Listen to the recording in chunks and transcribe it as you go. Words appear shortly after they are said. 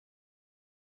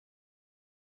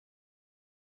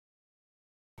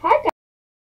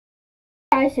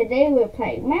guys, today we're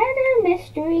playing Murder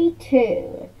Mystery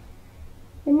 2.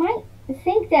 You might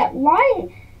think that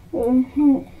why the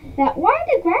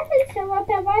graphics are up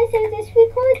and why is there this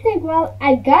recording? Well,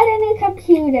 I got a new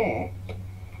computer.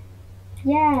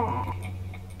 Yeah.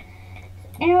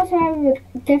 And also I have a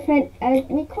different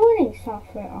recording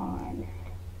software on.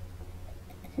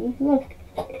 See, look,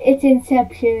 it's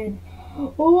Inception.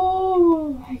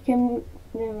 Oh, I can move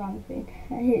the wrong thing.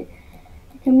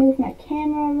 I can move my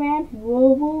camera around.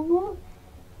 Whoa, whoa, whoa.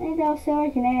 And also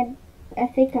I can add, I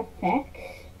think, effect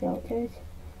filters.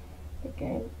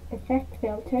 Okay, effect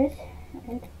filters.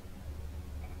 And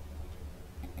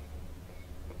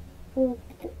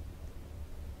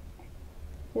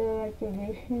the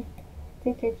activation. I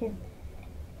think I can.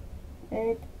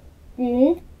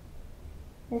 See,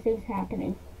 nothing's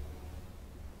happening.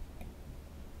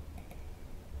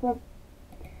 But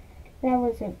that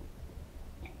was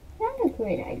not a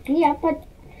great idea, but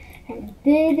I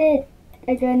did it.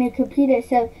 I got a new computer,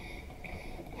 so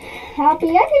I'll be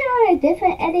editing on a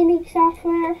different editing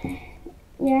software.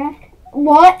 Yeah.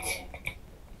 What?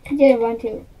 I didn't want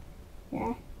to.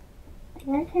 Yeah.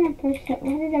 Why can't I push that?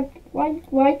 Why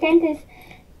can't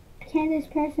this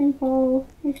person fall?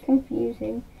 It's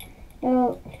confusing.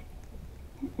 So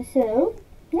let's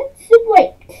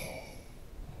wait.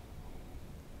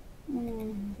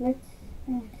 Let's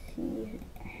see.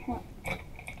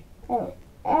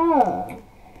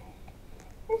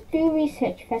 Let's do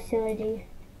research facility.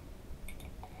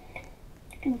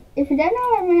 If you don't know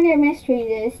what murder mystery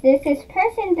is, there's this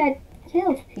person that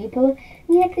kills people, and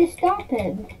you have to stop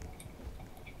him.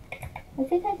 I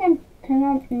think I can turn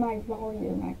up my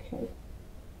volume, actually.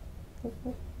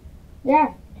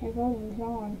 Yeah, my volume's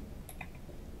on.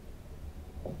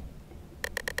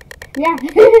 Yeah.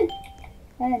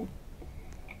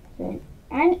 So,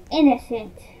 I'm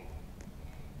innocent.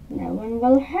 No one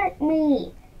will hurt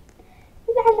me.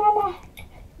 La la la.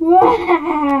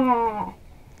 Wah!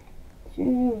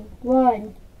 2,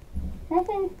 1.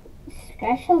 Nothing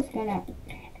special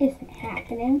isn't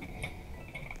happening.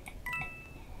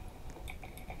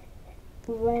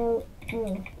 Well,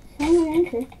 someone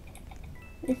entered.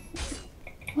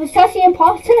 Oh, Sassy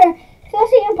Imposter!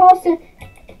 Sassy Imposter!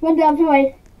 One down the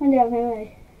way.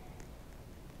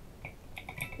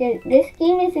 This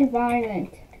game is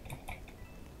violent.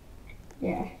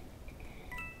 Yeah.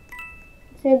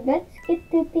 So let's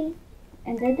get to the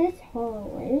end of this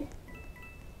hallway.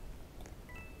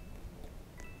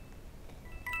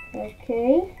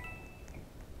 Okay.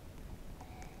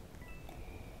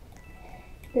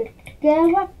 Let's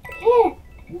go up here.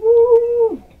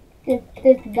 Woo!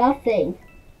 There's nothing.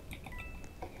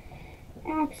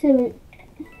 Absolute.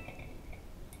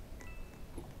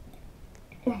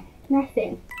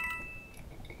 Nothing.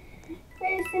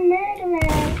 Where's the murderer?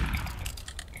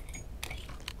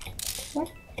 What?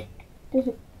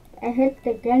 I heard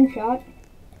the gunshot.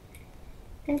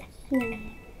 Let's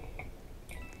see.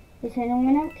 Is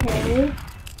anyone okay?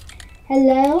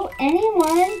 Hello?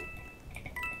 Anyone?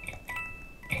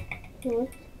 What?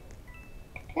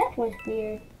 That was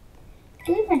weird.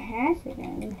 Who even has a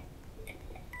gun?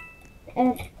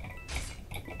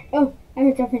 Oh, I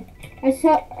heard something. I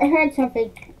heard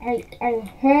something. I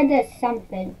heard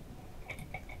something.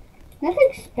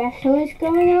 Nothing special is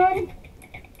going on.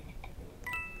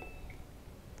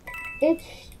 It's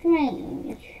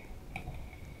strange.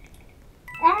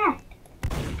 Ah!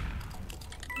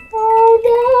 Oh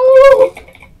no!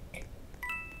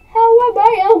 How am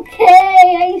I okay?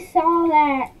 I saw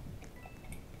that.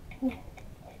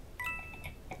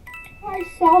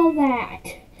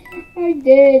 I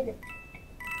did.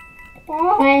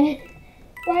 Why?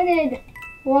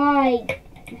 Why?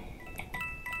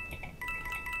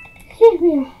 Give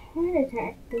me a heart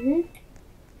attack, dude.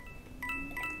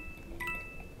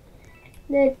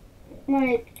 The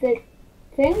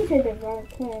things are the wrong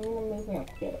corner. I'm gonna move it up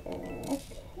here.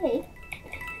 Okay.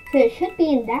 So it should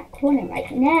be in that corner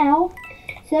right now.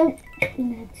 So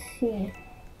let's see.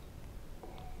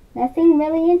 Nothing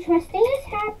really interesting is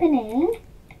happening.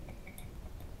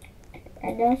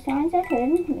 And no signs of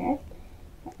him yet.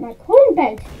 My corn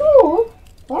bag's full.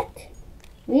 What?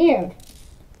 Weird.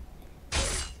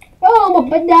 Oh, my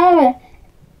banana.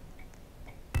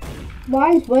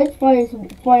 Wise words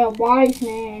for a wise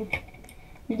man.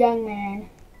 Young man.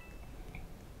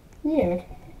 Weird.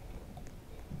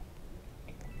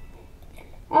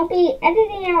 I'll be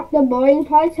editing out the boring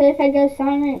part, so if I go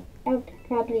silent, I'll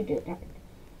probably do that.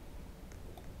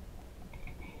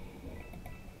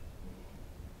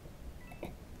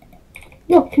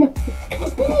 No.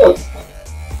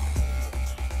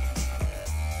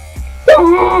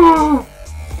 Ah!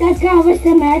 That guy was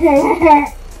the murderer.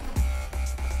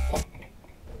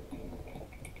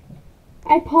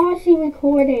 I paused the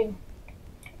recording.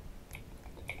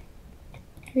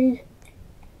 Please.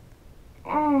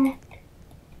 What?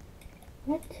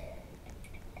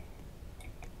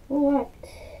 What?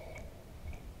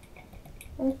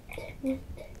 What?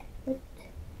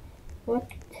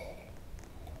 What?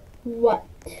 What?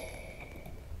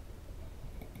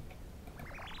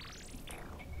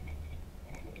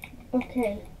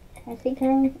 Okay, I think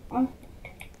I'm okay.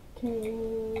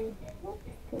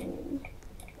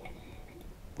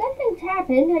 Nothing's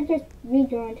happened. I just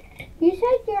rejoined. You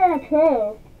said you're a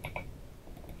pro.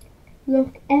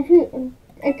 Look, a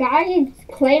guy is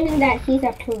claiming that he's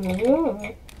a pro.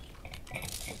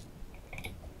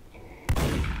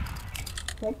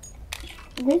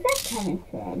 Where's that coming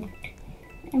from?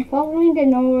 I'm following the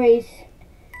noise.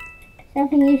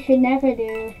 Something you should never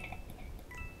do.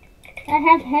 I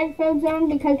have headphones on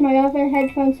because my other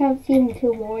headphones don't seem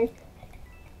to work.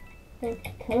 Those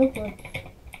cohorts.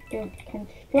 They're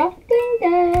constructing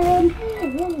them.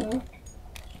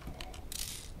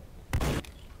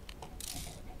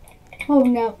 Oh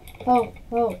no.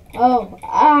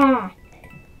 Ah!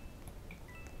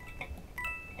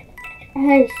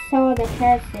 I saw the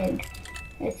person.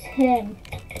 It's him.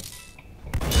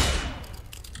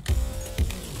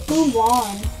 Who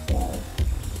won?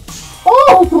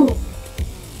 Oh!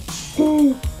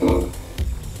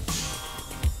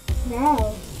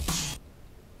 No.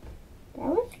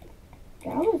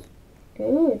 That was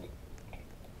good.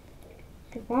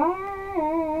 Survive.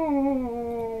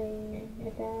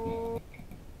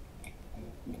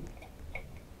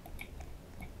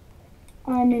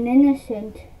 I'm an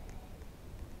innocent.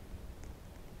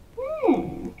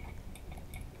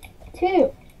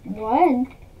 2, 1.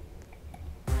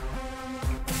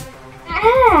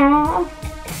 Ah!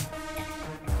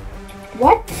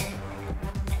 What?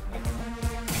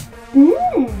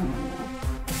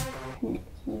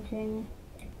 Confusing.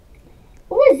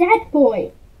 What was that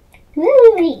boy?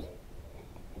 Lily!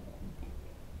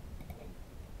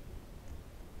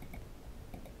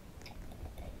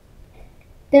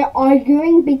 They're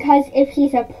arguing because if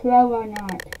he's a pro or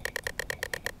not.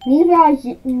 Neither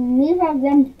of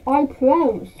them are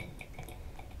pros.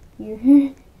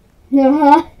 No,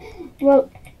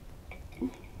 well,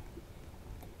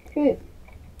 true.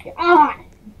 Ah!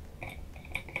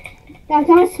 That's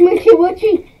not smushy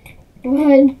wushy.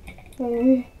 One.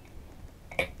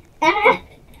 Ah!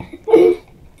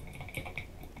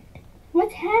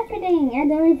 What's happening? I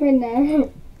don't even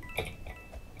know.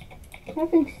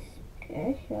 Nothing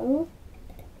special.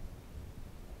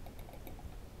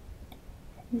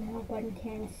 No one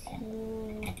can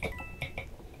see.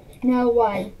 No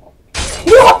one.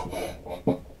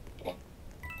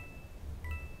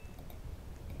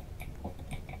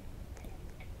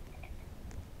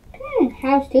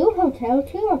 House 2, Hotel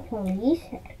 2, or police?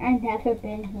 I've never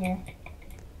been here.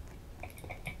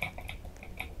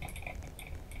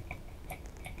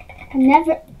 I've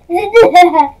never...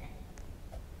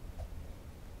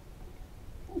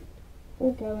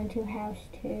 We'll go into House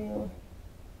 2.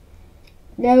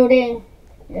 Loading.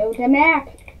 Load the map.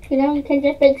 You know, you can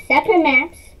just make separate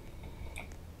maps.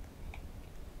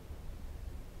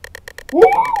 Woo!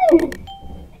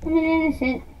 I'm an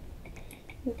innocent.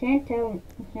 You can't tell me.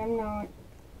 I'm not.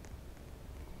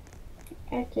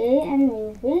 Okay, I'm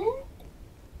moving.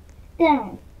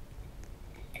 Down.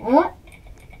 Up.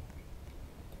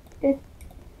 There's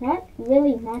not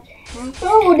really much happening.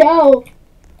 Oh no!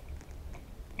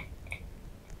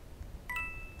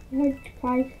 There's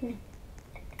 5 things.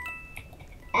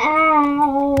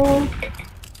 Ow!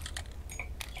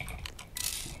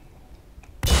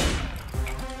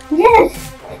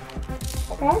 Yes!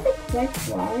 That was a quick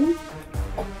one.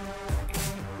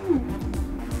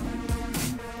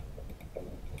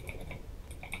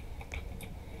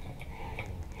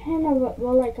 I don't know what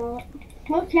will I go.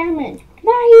 Oh, Cameron!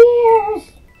 My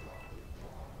ears!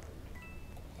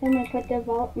 Someone put the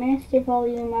master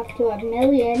volume up to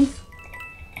 1,000,000.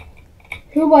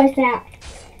 Who was that?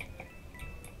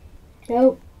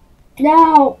 Nope.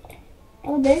 No!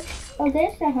 Oh, there's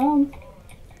the home.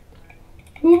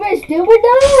 Who was doing?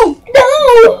 No!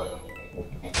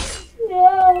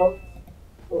 No!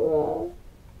 No!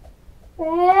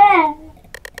 Ah.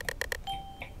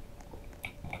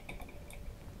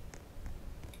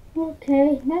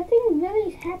 Okay, nothing really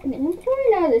is happening. I'm sure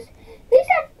you know this. These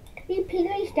have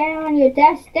repeatedly stand on your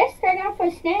desk. Desks are not for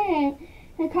standing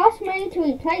and cost money to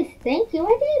replace. Thank you. I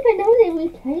didn't even know they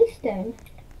replaced them.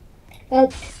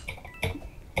 That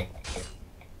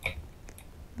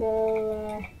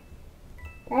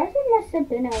must have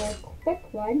been a quick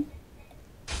one.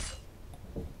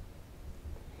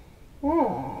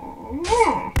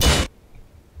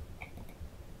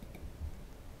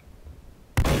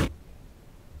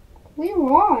 We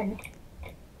won.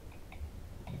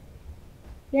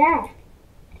 Yeah.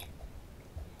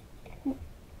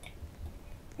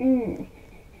 I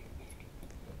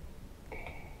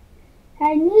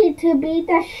need to be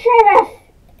the sheriff.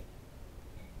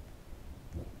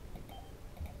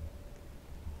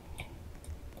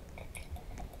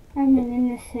 I'm an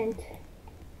innocent.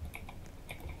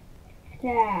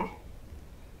 Yeah.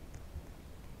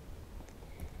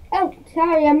 Oh,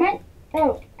 sorry, I might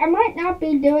not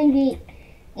be doing the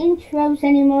intros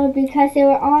anymore because they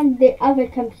were on the other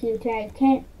computer. I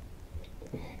can't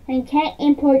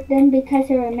import them because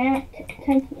they're a Mac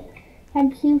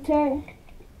computer.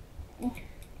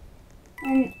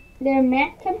 And they're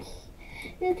Mac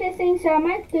computer things, so I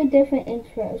might do different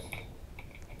intros.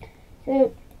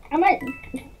 So I might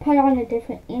put on a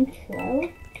different intro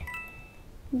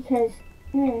because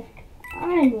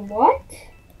I'm what?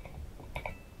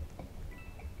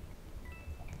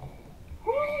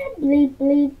 Bleep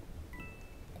bleep.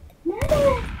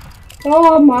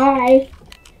 Oh my!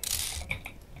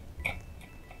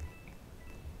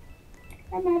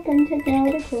 I'm open to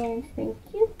all the coins, thank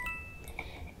you.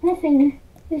 Nothing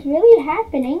is really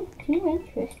happening. Too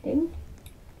interesting.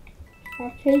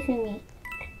 Stop chasing me.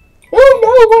 Oh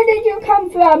no! Where did you come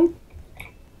from?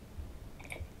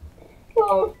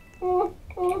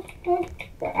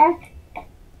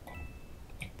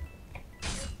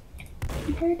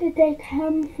 Where did they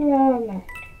come from?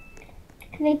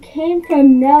 They came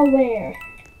from nowhere.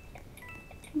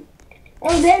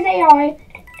 Oh, there they are.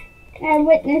 I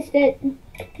witnessed it.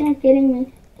 Not getting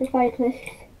me. The fireplace.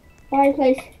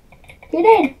 Fireplace. Get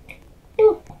in.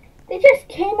 Ooh, they just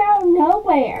came out of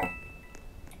nowhere.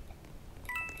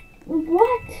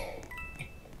 What?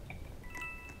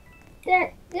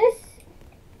 That's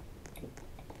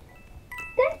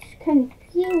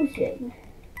confusing.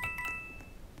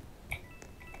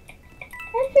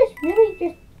 That's just really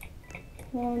just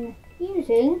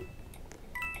confusing.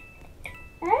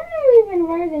 I don't know even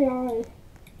where they are.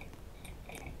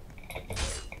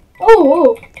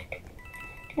 Oh,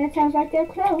 that sounds like they're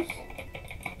close.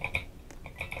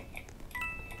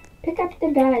 Pick up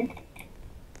the gun.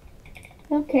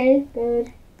 Okay,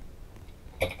 good.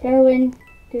 Going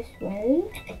this way.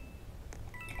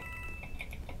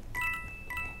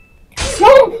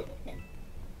 No!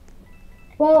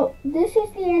 Well, this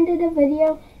is the end of the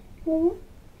video.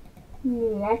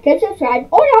 Like and subscribe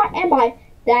or not, am I?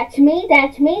 That's me,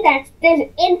 that's this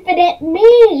infinite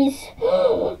me's.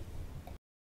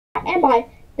 Am I?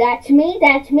 That's me,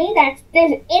 this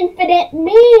infinite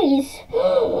me's.